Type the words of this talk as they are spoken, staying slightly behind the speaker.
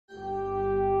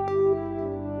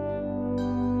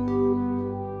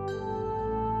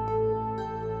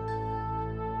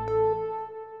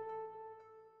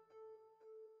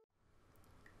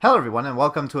Hello everyone and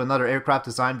welcome to another aircraft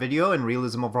design video in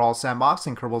Realism Overhaul Sandbox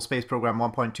in Kerbal Space Program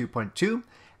 1.2.2.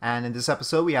 And in this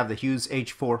episode we have the Hughes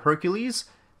H-4 Hercules,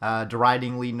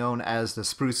 deridingly known as the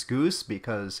Spruce Goose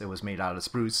because it was made out of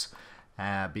spruce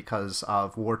because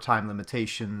of wartime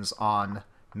limitations on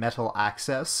metal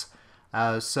access.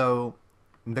 So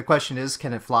the question is,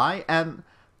 can it fly? And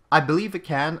I believe it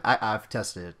can. I've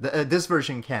tested it. This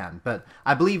version can, but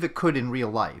I believe it could in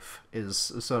real life is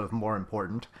sort of more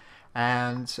important.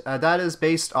 And that is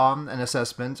based on an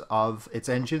assessment of its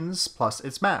engines plus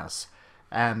its mass.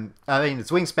 And I mean,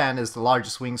 its wingspan is the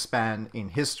largest wingspan in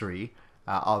history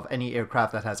of any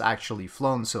aircraft that has actually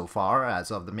flown so far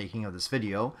as of the making of this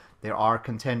video. There are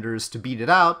contenders to beat it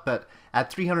out, but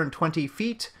at 320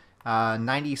 feet,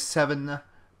 97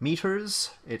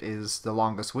 meters, it is the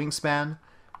longest wingspan,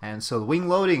 and so the wing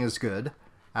loading is good.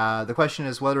 The question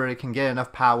is whether it can get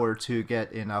enough power to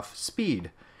get enough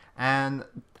speed. And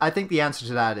I think the answer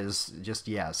to that is just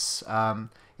yes.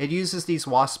 It uses these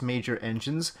Wasp Major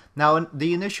engines. Now,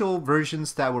 the initial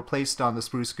versions that were placed on the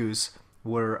Spruce Goose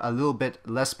were a little bit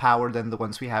less power than the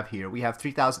ones we have here. We have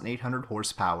 3,800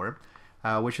 horsepower,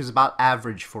 which is about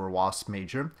average for a Wasp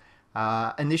Major.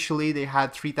 Initially, they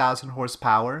had 3,000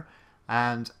 horsepower,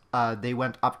 and they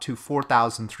went up to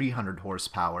 4,300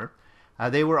 horsepower.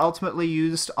 They were ultimately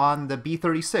used on the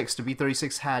B-36. The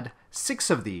B-36 had 6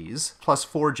 of these, plus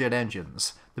 4 jet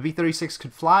engines. The B-36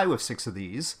 could fly with 6 of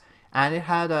these, and it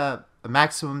had a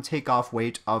maximum takeoff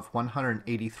weight of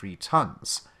 183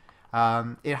 tons.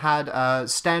 It had a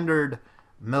standard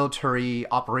military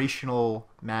operational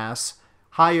mass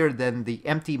higher than the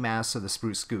empty mass of the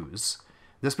Spruce Goose.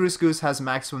 The Spruce Goose has a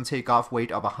maximum takeoff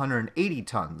weight of 180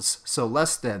 tons, so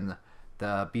less than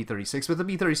the B-36, but the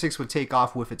B-36 would take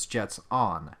off with its jets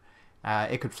on.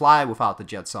 It could fly without the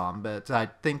jets on, but I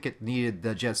think it needed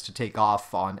the jets to take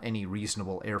off on any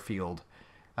reasonable airfield.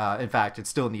 In fact, it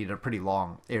still needed a pretty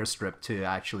long airstrip to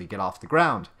actually get off the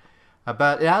ground.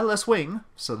 But it had less wing,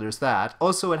 so there's that.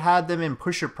 Also, it had them in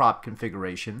pusher prop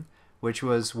configuration, which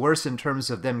was worse in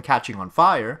terms of them catching on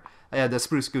fire. The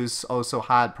Spruce Goose also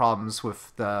had problems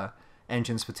with the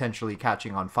engines potentially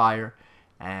catching on fire.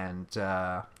 And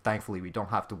thankfully we don't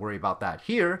have to worry about that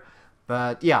here.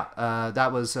 But yeah,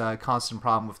 that was a constant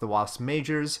problem with the Wasp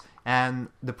Majors, and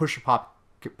the pusher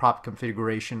prop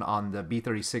configuration on the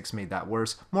B-36 made that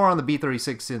worse. More on the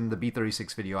B-36 in the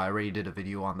B-36 video. I already did a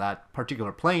video on that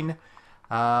particular plane.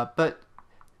 But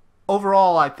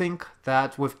overall, I think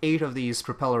that with 8 of these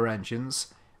propeller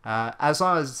engines, as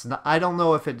long as, I don't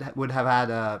know if it would have had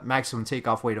a maximum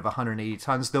takeoff weight of 180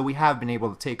 tons, though we have been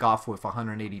able to take off with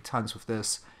 180 tons with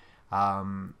this,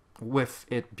 with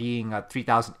it being a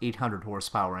 3,800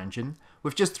 horsepower engine.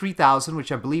 With just 3,000,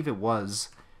 which I believe it was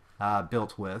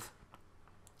built with,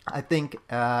 I think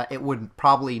it would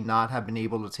probably not have been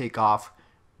able to take off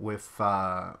with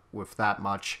that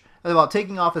much. Well,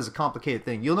 taking off is a complicated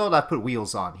thing. You'll note I put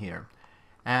wheels on here.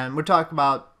 And we're talking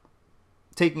about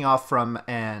taking off from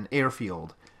an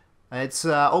airfield. It's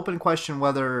an open question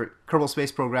whether Kerbal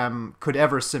Space Program could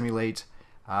ever simulate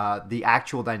the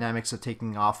actual dynamics of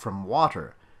taking off from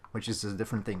water, which is a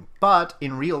different thing. But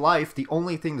in real life, the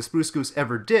only thing the Spruce Goose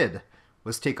ever did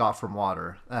was take off from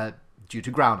water, due to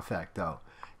ground effect though.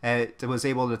 It was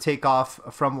able to take off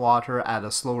from water at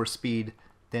a slower speed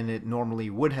than it normally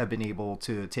would have been able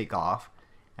to take off.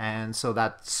 And so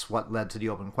that's what led to the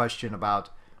open question about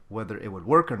whether it would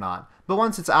work or not. But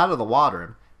once it's out of the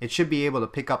water, it should be able to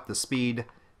pick up the speed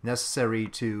necessary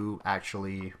to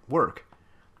actually work.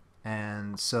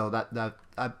 And so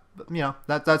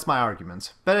that's my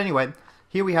argument. But anyway,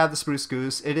 here we have the Spruce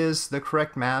Goose. It is the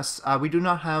correct mass. We do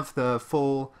not have the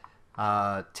full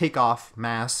takeoff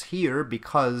mass here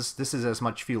because this is as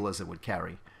much fuel as it would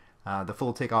carry. The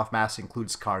full takeoff mass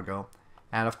includes cargo.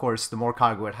 And of course, the more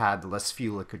cargo it had, the less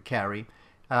fuel it could carry.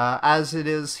 As it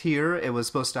is here, it was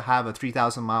supposed to have a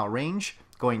 3,000 mile range,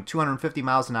 going 250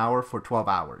 miles an hour for 12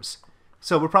 hours.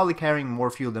 So we're probably carrying more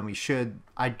fuel than we should.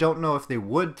 I don't know if they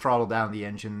would throttle down the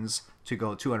engines to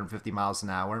go 250 miles an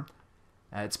hour.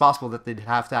 It's possible that they'd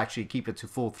have to actually keep it to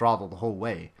full throttle the whole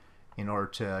way in order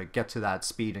to get to that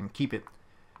speed and keep it.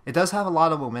 It does have a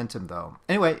lot of momentum though.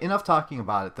 Anyway, enough talking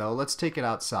about it though. Let's take it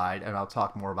outside and I'll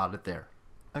talk more about it there.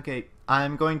 Okay,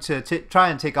 I'm going to try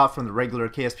and take off from the regular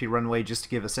KSP runway just to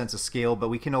give a sense of scale, but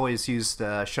we can always use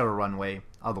the shuttle runway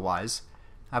otherwise.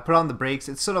 I put on the brakes.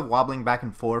 It's sort of wobbling back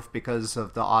and forth because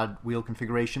of the odd wheel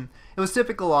configuration. It was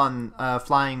typical on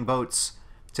flying boats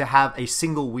to have a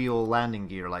single wheel landing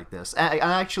gear like this. And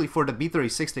actually for the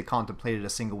B-36 they contemplated a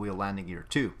single wheel landing gear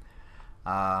too.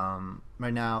 Right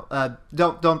now,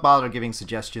 don't bother giving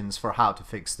suggestions for how to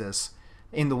fix this.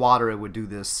 in the water it would do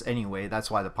this anyway.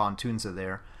 That's why the pontoons are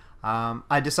there.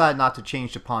 I decided not to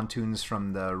change the pontoons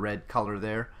from the red color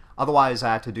there. Otherwise,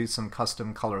 I had to do some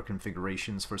custom color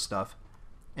configurations for stuff.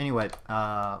 Anyway,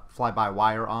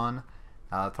 fly-by-wire on,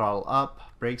 throttle up,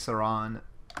 brakes are on,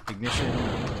 ignition,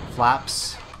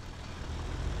 flaps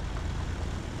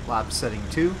setting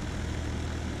 2.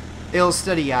 It'll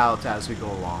steady out as we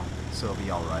go along, so it'll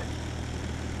be alright.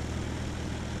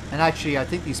 And actually, I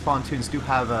think these pontoons do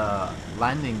have a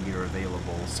landing gear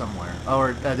available somewhere.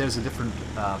 Or there's a different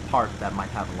part that might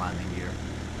have a landing gear.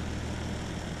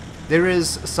 There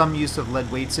is some use of lead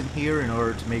weights in here in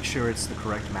order to make sure it's the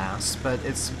correct mass, but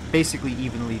it's basically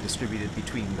evenly distributed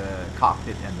between the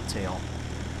cockpit and the tail.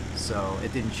 So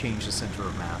it didn't change the center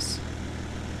of mass.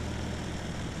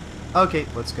 Okay,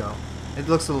 let's go. It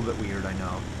looks a little bit weird, I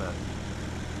know, but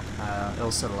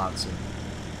it'll settle out soon.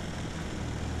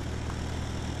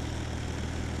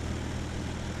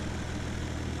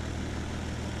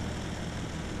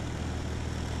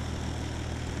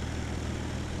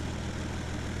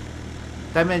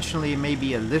 Dimensionally, it may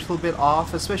be a little bit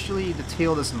off, especially the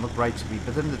tail doesn't look right to me,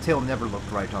 but then the tail never looked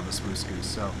right on the Spruce Goose,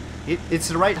 so it's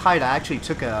the right height. I actually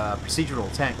took a procedural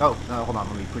tank. Oh, no, hold on,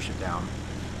 let me push it down.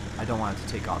 I don't want it to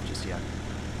take off just yet.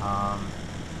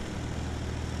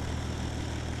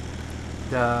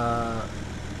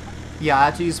 Yeah, I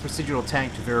had to use a procedural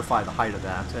tank to verify the height of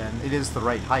that, and it is the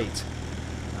right height.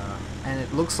 And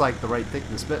it looks like the right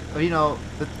thickness, but, you know,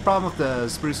 the problem with the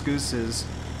Spruce Goose is,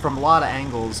 from a lot of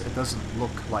angles, it doesn't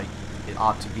look like it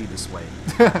ought to be this way.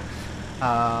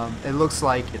 It looks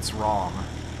like it's wrong.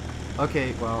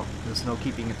 Okay, well, there's no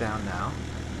keeping it down now.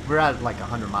 We're at like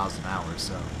 100 miles an hour,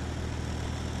 so...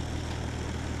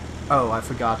 Oh, I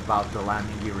forgot about the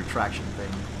landing gear retraction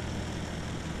thing.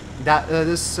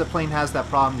 This plane has that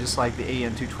problem just like the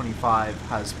AN-225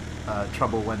 has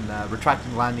trouble when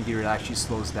retracting landing gear. It actually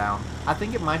slows down. I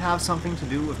think it might have something to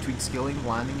do with tweak skilling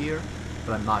landing gear,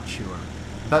 but I'm not sure.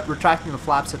 But retracting the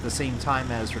flaps at the same time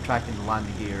as retracting the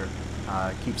landing gear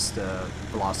keeps the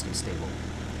velocity stable.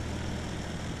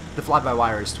 The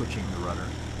fly-by-wire is twitching the rudder.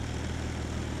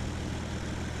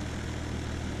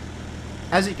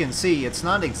 As you can see, it's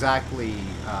not exactly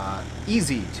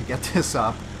easy to get this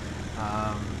up.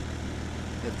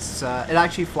 It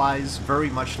actually flies very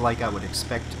much like I would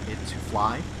expect it to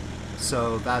fly.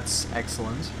 So that's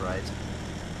excellent, right?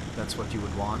 That's what you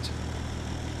would want.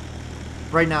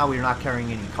 Right now we're not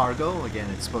carrying any cargo. Again,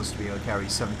 it's supposed to be able to carry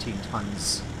 17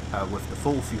 tons with the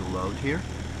full fuel load here.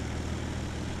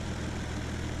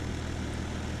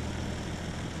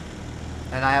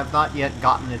 And I have not yet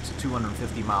gotten it to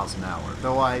 250 miles an hour,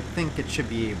 though I think it should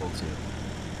be able to.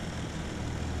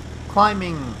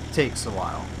 Climbing takes a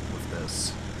while with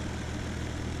this.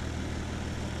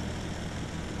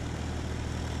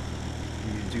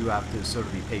 You do have to sort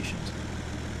of be patient.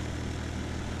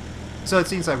 So it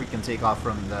seems like we can take off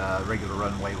from the regular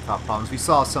runway without problems. We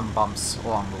saw some bumps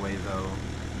along the way, though.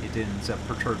 It didn't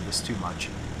perturb this too much.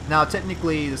 Now,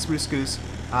 technically, the Spruce Goose,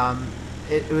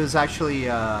 it was actually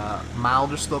a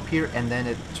milder slope here, and then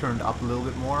it turned up a little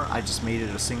bit more. I just made it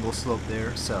a single slope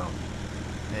there, so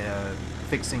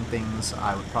fixing things,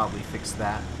 I would probably fix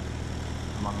that,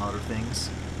 among other things.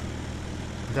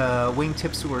 The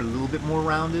wingtips were a little bit more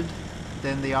rounded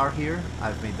than they are here.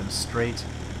 I've made them straight.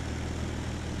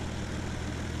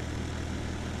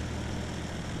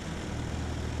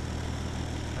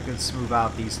 I could smooth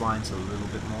out these lines a little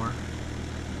bit more.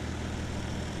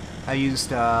 I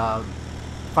used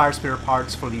fire spare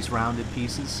parts for these rounded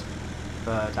pieces,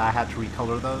 but I had to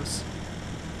recolor those.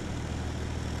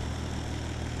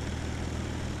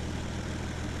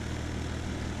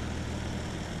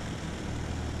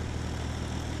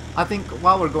 I think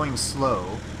while we're going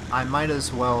slow, I might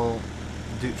as well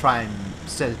try and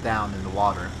set it down in the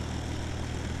water.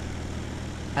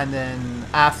 And then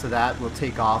after that, we'll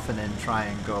take off and then try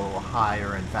and go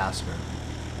higher and faster.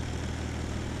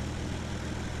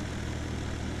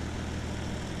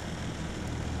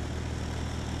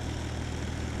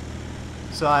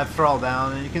 So I've throttled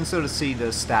down, and you can sort of see the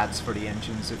stats for the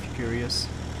engines if you're curious.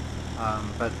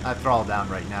 But I've throttled down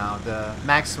right now. The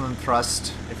maximum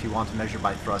thrust, if you want to measure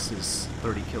by thrust, is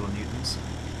 30 kilonewtons.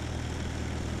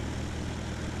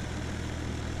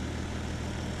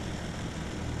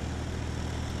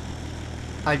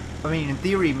 I mean, in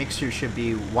theory, mixture should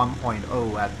be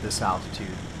 1.0 at this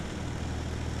altitude.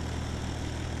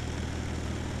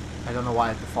 I don't know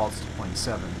why it defaults to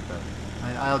 0.7, but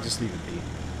I'll just leave it be.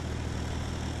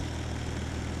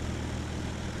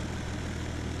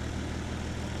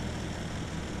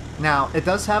 Now, it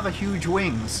does have a huge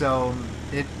wing, so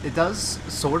it does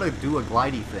sort of do a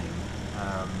glidey thing.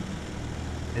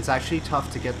 It's actually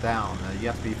tough to get down. You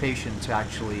have to be patient to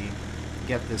actually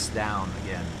get this down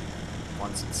again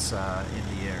once it's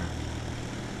in the air.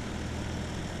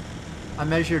 I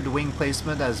measured the wing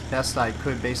placement as best I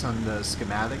could based on the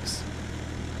schematics.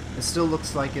 It still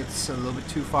looks like it's a little bit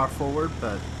too far forward,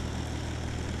 but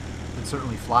it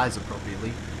certainly flies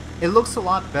appropriately. It looks a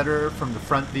lot better from the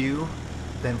front view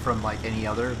than from like any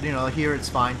other. You know, here it's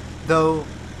fine. Though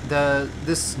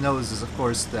this nose is of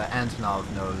course the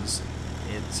Antonov nose.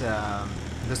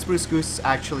 The Spruce Goose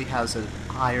actually has a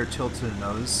higher tilt to the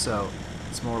nose, so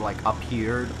it's more like up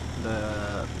here,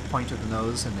 the point of the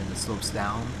nose, and then it slopes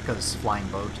down because it's a flying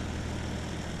boat.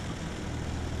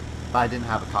 But I didn't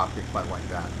have a cockpit quite like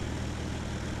that.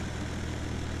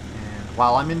 And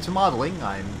while I'm into modeling,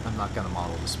 I'm not going to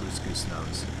model the Spruce Goose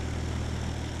nose.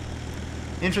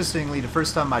 Interestingly, the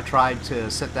first time I tried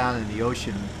to set down in the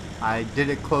ocean, I did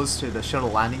it close to the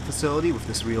shuttle landing facility with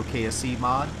this real KSC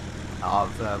mod,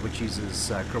 which uses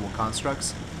Kerbal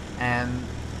constructs, and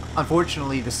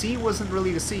unfortunately the sea wasn't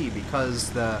really the sea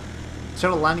because the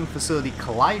shuttle landing facility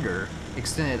collider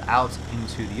extended out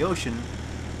into the ocean,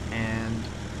 and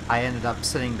I ended up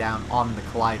sitting down on the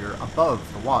collider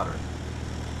above the water.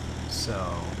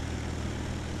 So,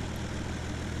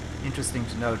 interesting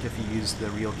to note, if you use the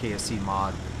real KSC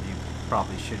mod, you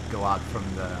probably should go out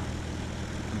from the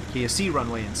KSC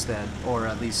runway instead, or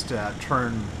at least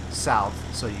turn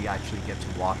south so you actually get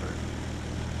to water.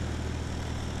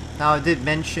 Now, I did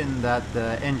mention that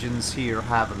the engines here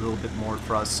have a little bit more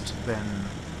thrust than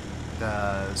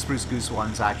the Spruce Goose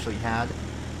ones actually had,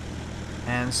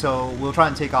 and so we'll try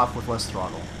and take off with less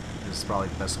throttle. This is probably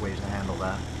the best way to handle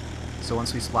that. So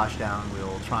once we splash down,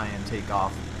 we'll try and take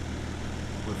off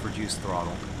with reduced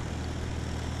throttle.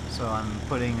 So I'm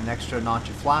putting an extra notch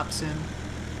of flaps in.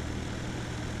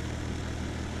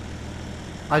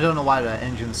 I don't know why the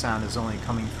engine sound is only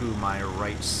coming through my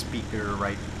right speaker,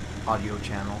 right audio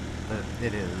channel, but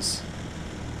it is.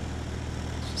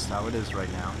 It's just how it is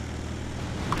right now.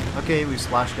 Okay, we've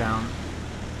splashed down.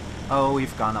 Oh,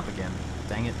 we've gone up again.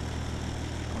 Dang it.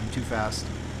 Going too fast.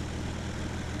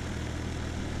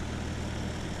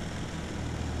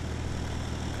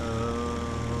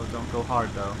 Oh, don't go hard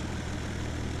though.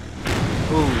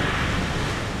 Ooh.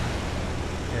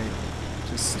 Okay,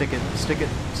 just stick it, stick it,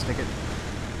 stick it.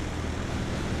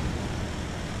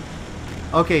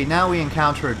 Okay, now we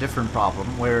encounter a different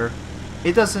problem where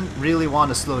it doesn't really want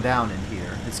to slow down in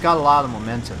here. It's got a lot of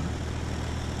momentum.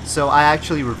 So I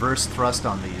actually reverse thrust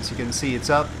on these. You can see it's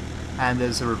up and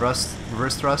there's a reverse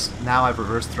thrust. Now I've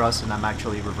reverse thrust and I'm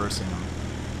actually reversing them.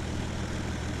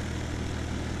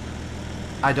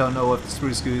 I don't know if the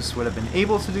Spruce Goose would have been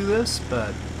able to do this,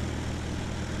 but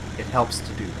it helps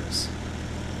to do this.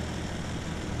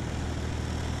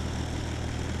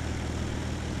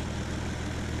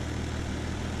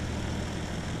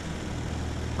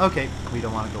 Okay, we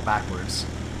don't want to go backwards.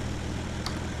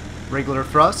 Regular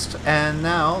thrust, and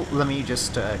now let me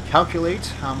just calculate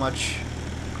how much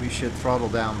we should throttle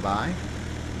down by.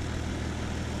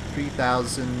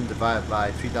 3,000 divided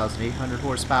by 3,800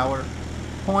 horsepower.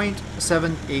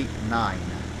 0.789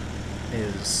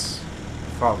 is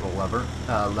throttle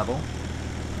level.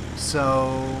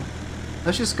 So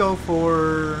let's just go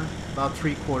for about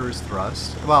 3/4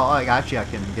 thrust. Well, actually I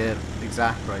can get it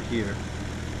exact right here.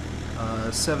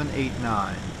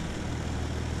 789.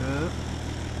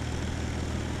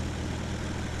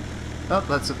 Oh,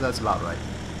 that's about right.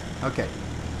 Okay,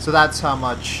 so that's how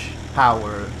much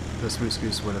power the Spruce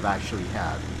Goose would have actually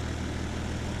had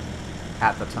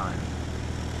at the time.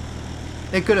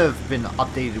 It could have been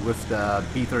updated with the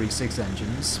B-36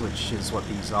 engines, which is what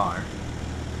these are,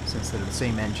 since they're the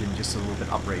same engine, just a little bit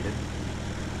uprated.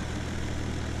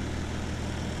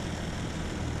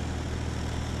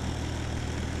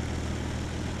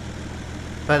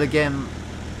 But again,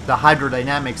 the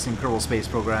hydrodynamics in Kerbal Space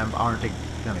Program aren't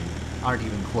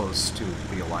even close to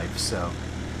real life, so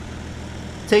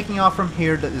taking off from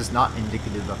here is not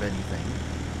indicative of anything.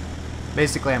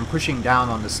 Basically, I'm pushing down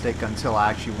on the stick until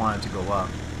I actually want it to go up.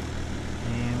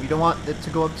 And we don't want it to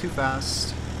go up too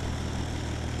fast.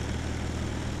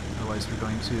 Otherwise we're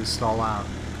going to stall out.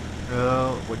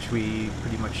 Which we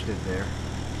pretty much did there.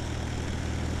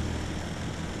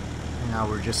 And now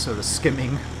we're just sort of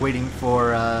skimming, waiting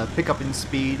for pickup in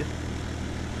speed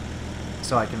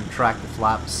so I can retract the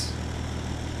flaps.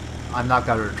 I'm not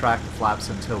going to retract the flaps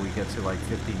until we get to like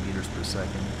 15 meters per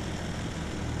second.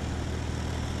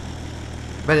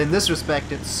 But in this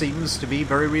respect, it seems to be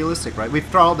very realistic, right? We've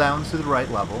throttled down to the right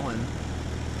level, and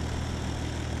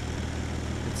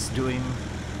it's doing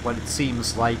what it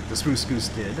seems like the Spruce Goose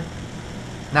did.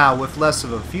 Now, with less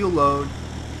of a fuel load,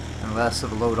 and less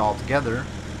of a load altogether,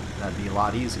 That'd be a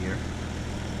lot easier.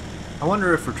 I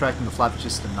wonder if retracting the flap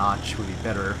just a notch would be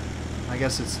better. I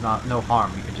guess it's no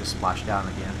harm, you could just splash down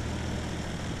again.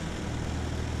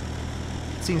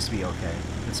 It seems to be okay.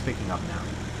 It's picking up now.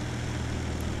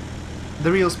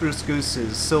 The real Spruce Goose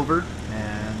is silver,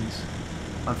 and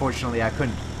unfortunately I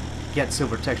couldn't get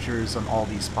silver textures on all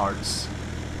these parts.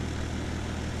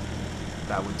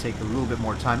 That would take a little bit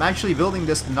more time. Actually, building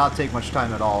this did not take much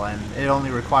time at all, and it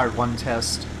only required one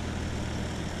test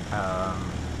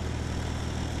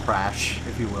crash,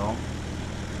 if you will,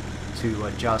 to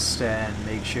adjust and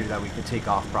make sure that we could take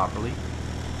off properly.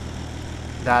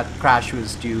 That crash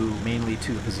was due mainly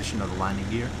to the position of the landing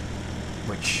gear,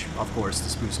 which, of course, the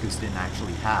Spruce Goose didn't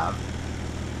actually have.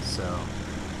 So,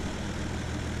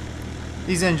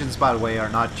 these engines, by the way, are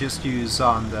not just used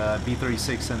on the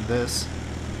B-36 and this.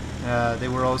 They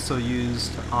were also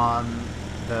used on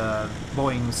the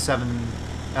Boeing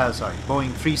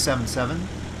 377,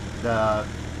 the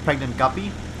Pregnant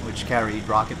Guppy, which carried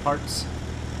rocket parts,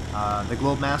 the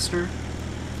Globemaster,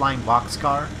 Flying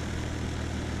Boxcar,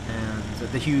 and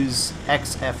the Hughes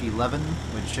XF-11,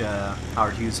 which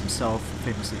Howard Hughes himself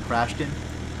famously crashed in.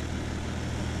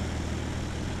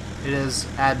 It is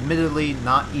admittedly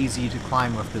not easy to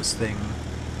climb with this thing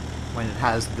when it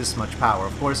has this much power.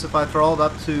 Of course, if I throttled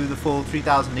up to the full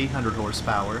 3,800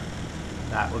 horsepower,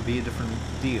 that would be a different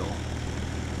deal.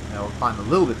 It'll climb a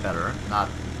little bit better, not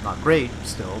great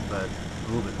still, but a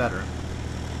little bit better.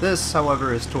 This,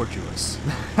 however, is tortuous.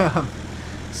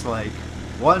 It's like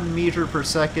 1 meter per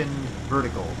second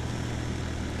vertical.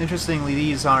 Interestingly,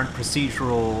 these aren't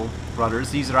procedural rudders.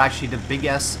 These are actually the big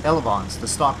S elevons, the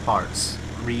stock parts,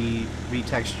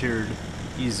 retextured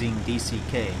using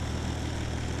DCK.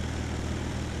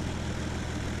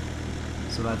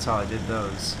 So that's how I did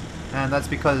those. And that's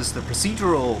because the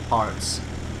procedural parts,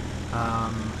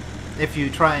 if you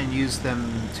try and use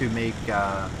them to make,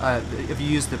 if you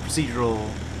use the procedural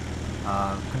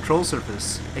control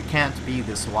surface, it can't be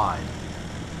this wide.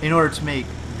 In order to make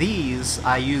these,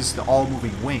 I used the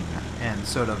all-moving wing and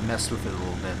sort of messed with it a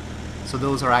little bit. So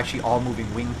those are actually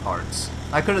all-moving wing parts.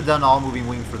 I could have done all-moving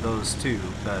wing for those too,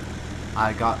 but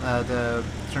I got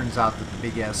turns out that the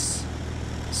big S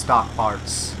stock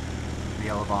parts, the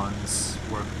elevons,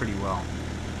 work pretty well.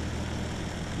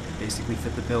 They basically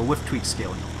fit the bill with tweak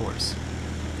scaling, of course.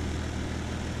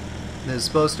 It's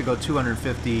supposed to go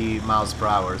 250 miles per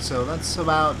hour, so that's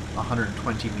about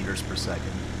 120 meters per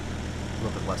second. A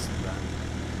little bit less than that.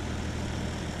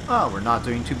 Oh, we're not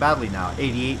doing too badly now.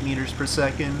 88 meters per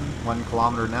second, 1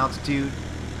 kilometer in altitude.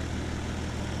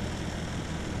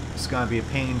 It's gonna be a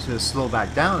pain to slow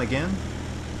back down again.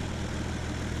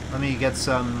 Let me get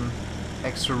some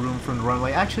extra room from the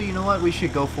runway. Actually, you know what? We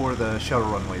should go for the shuttle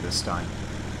runway this time.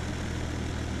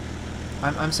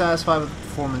 I'm satisfied with the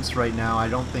performance right now. I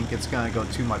don't think it's going to go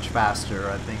too much faster.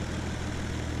 I think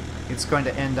it's going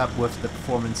to end up with the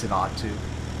performance it ought to.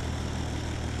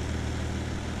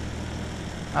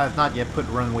 I have not yet put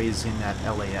runways in at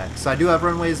LAX. I do have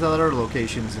runways at other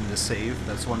locations in this save.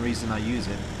 That's one reason I use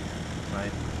it.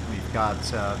 Right? We've got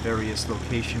various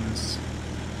locations.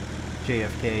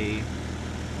 JFK,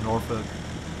 Norfolk,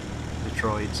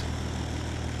 Detroit,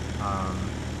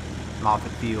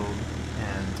 Moffett Field,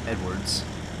 and Edwards.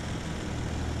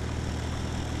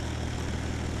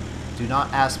 Do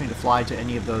not ask me to fly to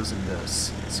any of those in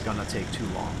this. It's gonna take too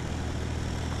long.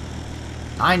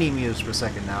 90 meters per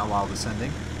second now while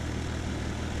descending.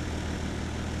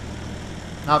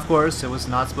 Now, of course, it was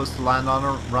not supposed to land on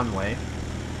a runway,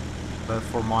 but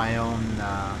for my own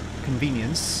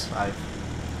convenience, I've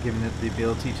given it the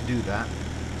ability to do that.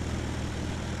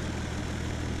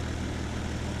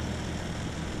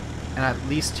 And at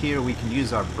least here we can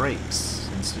use our brakes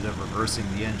instead of reversing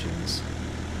the engines.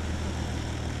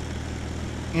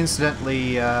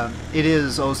 Incidentally, it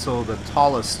is also the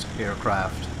tallest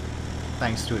aircraft,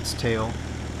 thanks to its tail,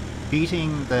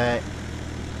 beating the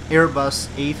Airbus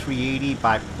A380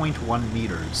 by 0.1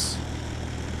 meters.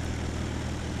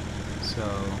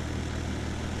 So,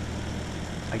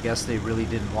 I guess they really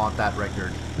didn't want that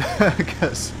record,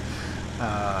 because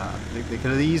they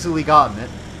could have easily gotten it,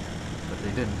 but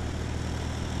they didn't.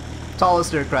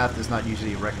 Tallest aircraft is not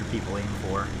usually a record people aim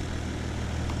for.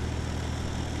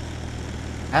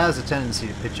 It has a tendency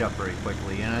to pitch up very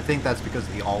quickly, and I think that's because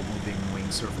of the all-moving wing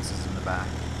surfaces in the back.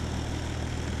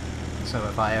 So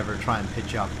if I ever try and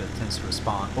pitch up, it tends to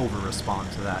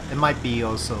over-respond to that. It might be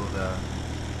also the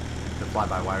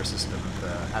fly-by-wire system,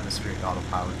 the atmospheric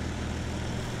autopilot.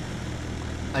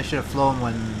 I should have flown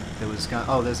when there was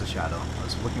oh, there's a shadow. I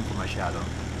was looking for my shadow.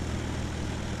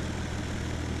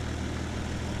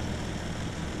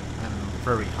 I'm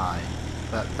very high.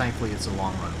 but thankfully it's a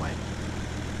long runway.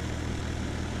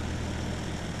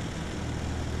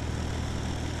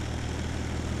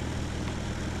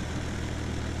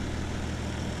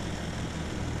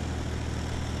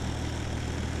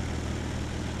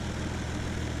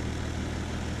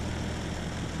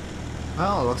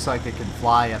 Well, it looks like it can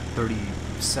fly at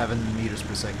 37 meters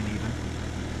per second even.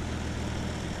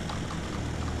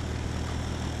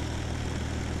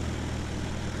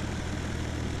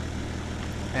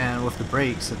 And with the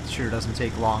brakes, it sure doesn't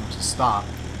take long to stop.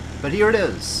 But here it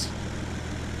is.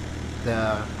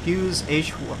 The Hughes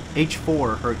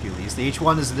H-4 Hercules. The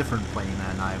H-1 is a different plane,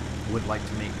 and I would like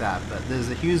to make that. But there's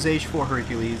the Hughes H-4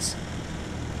 Hercules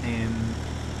in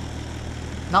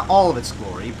not all of its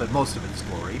glory, but most of its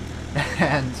glory.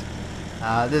 And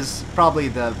this is probably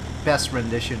the best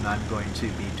rendition I'm going to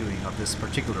be doing of this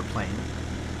particular plane.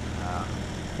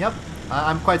 Yep,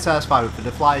 I'm quite satisfied with it.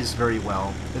 It flies very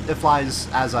well. It flies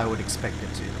as I would expect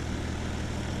it to.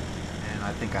 And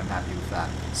I think I'm happy with that.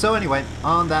 So anyway,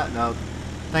 on that note,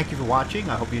 thank you for watching.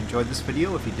 I hope you enjoyed this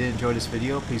video. If you did enjoy this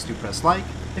video, please do press like.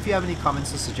 If you have any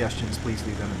comments or suggestions, please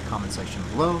leave them in the comment section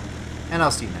below. And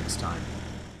I'll see you next time.